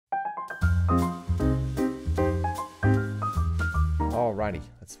Alrighty,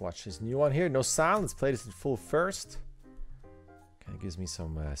 let's watch this new one here. No sound. Let's play this in full first. Kind of gives me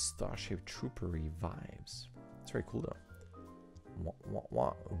some Starship Troopery vibes. It's very cool though.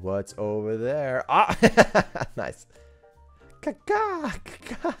 What's over there? Ah, nice. Ka-ka,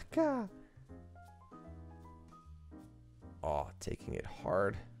 ka-ka. Oh, taking it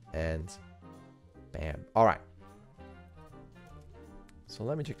hard and bam. All right. So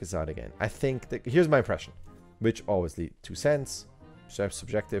let me check this out again. I think that here's my impression, which obviously 2 cents,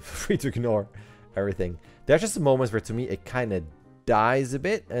 subjective, free to ignore everything. There's just moments where to me it kind of dies a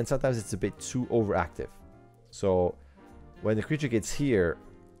bit, and sometimes it's a bit too overactive. So when the creature gets here,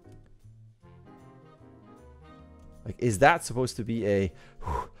 like, is that supposed to be a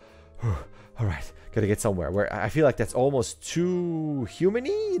all right, gotta get somewhere, where I feel like that's almost too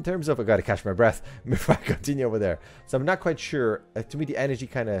human-y in terms of I gotta catch my breath before I continue over there. So I'm not quite sure. To me, the energy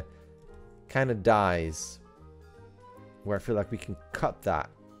kind of dies, where I feel like we can cut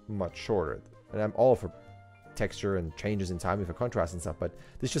that much shorter. And I'm all for texture and changes in timing for contrast and stuff, but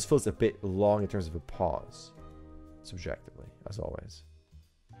this just feels a bit long in terms of a pause, subjectively, as always.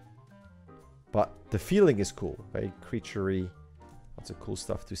 But the feeling is cool, very creaturey. Lots of cool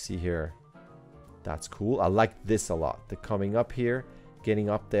stuff to see here. That's cool. I like this a lot. The coming up here, getting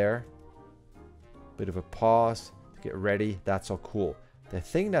up there, bit of a pause to get ready. That's all cool. The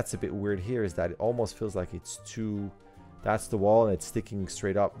thing that's a bit weird here is that it almost feels like it's too, that's the wall and it's sticking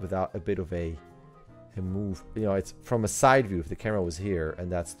straight up without a bit of a move. You know, it's from a side view. If the camera was here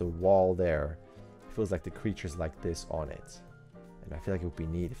and that's the wall there, it feels like the creature's like this on it. And I feel like it would be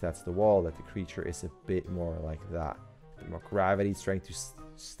neat if that's the wall, that the creature is a bit more like that. A bit more gravity, trying to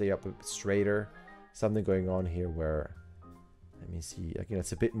stay up a bit straighter. Something going on here where, let me see, like, you know,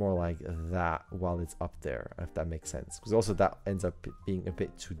 it's a bit more like that while it's up there, if that makes sense. Because also that ends up being a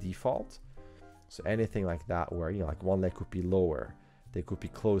bit too default. So anything like that where, you know, like one leg could be lower, they could be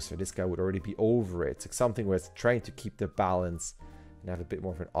closer, this guy would already be over it. It's like something where it's trying to keep the balance and have a bit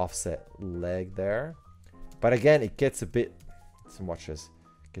more of an offset leg there. But again, it gets a bit, some watch this,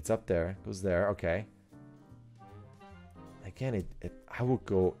 gets up there, goes there, okay. Again, I would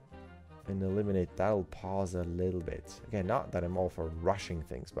go and eliminate, that'll pause a little bit. Again, not that I'm all for rushing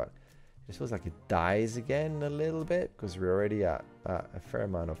things, but it just feels like it dies again a little bit because we're already at a fair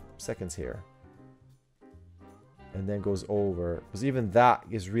amount of seconds here. And then goes over, because even that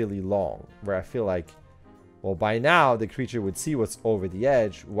is really long, where I feel like, well, by now the creature would see what's over the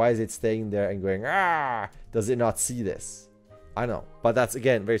edge. Why is it staying there and going, ah? Does it not see this? I know, but that's,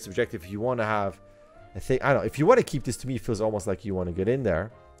 again, very subjective. If you want to have a thing, I don't know, if you want to keep this, to me, it feels almost like you want to get in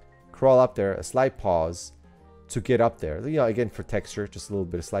there, crawl up there, a slight pause to get up there. You know, again, for texture, just a little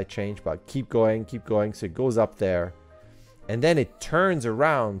bit of slight change, but keep going, so it goes up there, and then it turns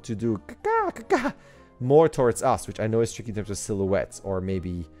around to do more towards us, which I know is tricky in terms of silhouettes, or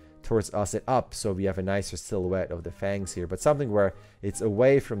maybe towards us and up, so we have a nicer silhouette of the fangs here, but something where it's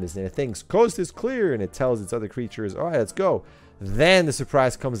away from this, and it thinks coast is clear, and it tells its other creatures, all right, let's go. Then the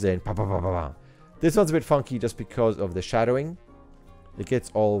surprise comes in. This one's a bit funky just because of the shadowing. It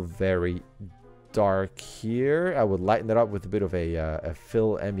gets all very dark here. I would lighten that up with a bit of a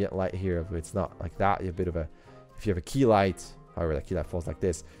fill ambient light here. If it's not like that, you have a bit of a, if you have a key light, however that key light falls like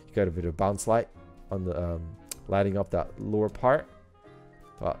this, you got a bit of bounce light on the lighting up that lower part.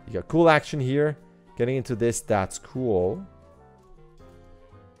 But you got cool action here. Getting into this, that's cool.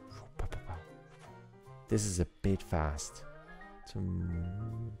 This is a bit fast.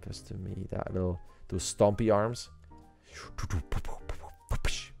 Just to me, that little, those stompy arms.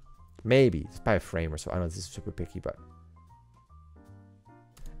 Maybe it's by a frame or so. I know this is super picky, but.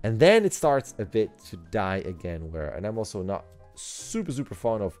 And then it starts a bit to die again, where, and I'm also not super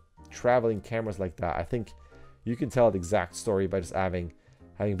fond of traveling cameras like that. I think you can tell the exact story by just having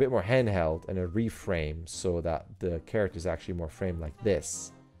a bit more handheld and a reframe, so that the character is actually more framed like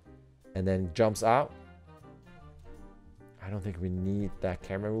this, and then jumps out. I don't think we need that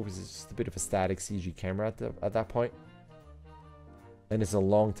camera move. It's just a bit of a static CG camera at that point, and it's a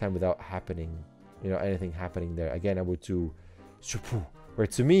long time without happening, you know, anything happening there. Again, I would do, where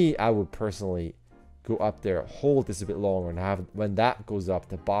to me, I would personally go up there, hold this a bit longer, and have, when that goes up,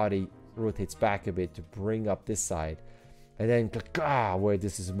 the body rotates back a bit to bring up this side, and then where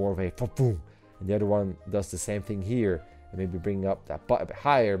this is more of a boom, and the other one does the same thing here, and maybe bring up that butt a bit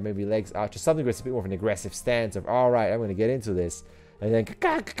higher, maybe legs out, just something where it's a bit more of an aggressive stance of, all right, I'm going to get into this, and then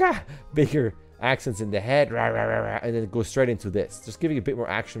bigger accents in the head, and then go straight into this, just giving a bit more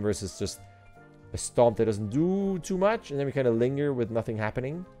action versus just a stomp that doesn't do too much, and then we kind of linger with nothing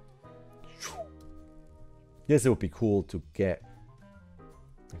happening. Yes, it would be cool to get.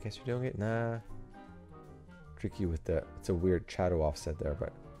 I guess you're doing it. Nah. tricky with the, it's a weird shadow offset there,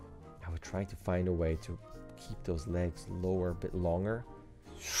 but I would try to find a way to keep those legs lower a bit longer.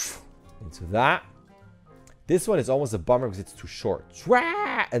 Into that. This one is almost a bummer because it's too short.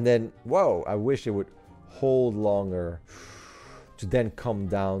 And then, whoa, I wish it would hold longer to then come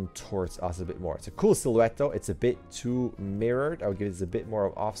down towards us a bit more. It's a cool silhouette though. It's a bit too mirrored. I would give it a bit more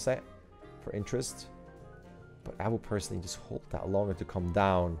of offset for interest. But I would personally just hold that longer to come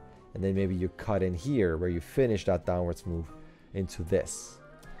down. And then maybe you cut in here where you finish that downwards move into this.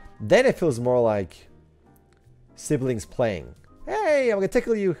 Then it feels more like siblings playing. Hey, I'm gonna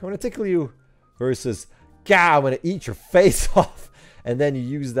tickle you. I'm gonna tickle you. Versus, gah, I'm gonna eat your face off. And then you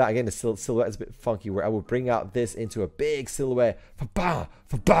use that again. The silhouette is a bit funky, where I will bring out this into a big silhouette. Fa-ba,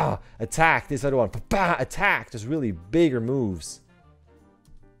 fa-ba, attack. This other one, fa-ba, attack. Just really bigger moves.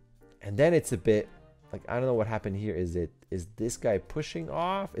 And then it's a bit like, I don't know what happened here. Is this guy pushing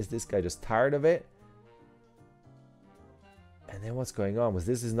off? Is this guy just tired of it? And then what's going on? Was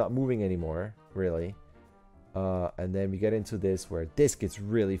this is not moving anymore, really. And then we get into this where this gets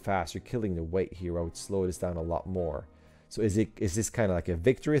really fast. You're killing the weight here. I would slow this down a lot more. So is this kind of like a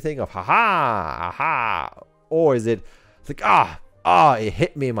victory thing of haha, aha, or is it like it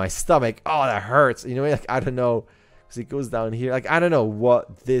hit me in my stomach, oh that hurts, you know, like I don't know, because it goes down here, like I don't know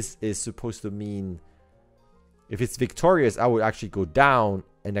what this is supposed to mean. If it's victorious, I would actually go down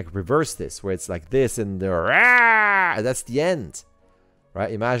and like reverse this, where it's like this and that's the end,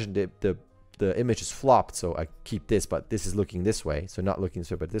 right? Imagine the image is flopped, so I keep this, but this is looking this way, so not looking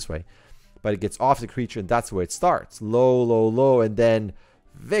this way, but this way. But it gets off the creature, and that's where it starts. Low, low, low, and then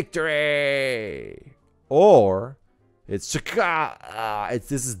victory! Or it's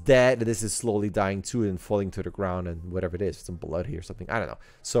this is dead, and this is slowly dying too and falling to the ground, and whatever it is, some blood here, something, I don't know.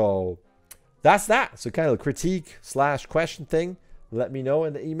 So that's that. So kind of a critique / question thing. Let me know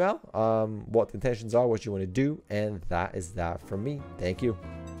in the email what the intentions are, what you want to do, and that is that from me. Thank you.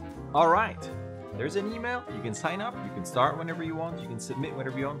 All right. There's an email. You can sign up. You can start whenever you want. You can submit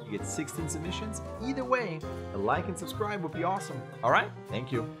whenever you want. You get 16 submissions. Either way, a like and subscribe would be awesome. All right.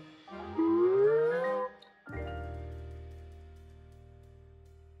 Thank you.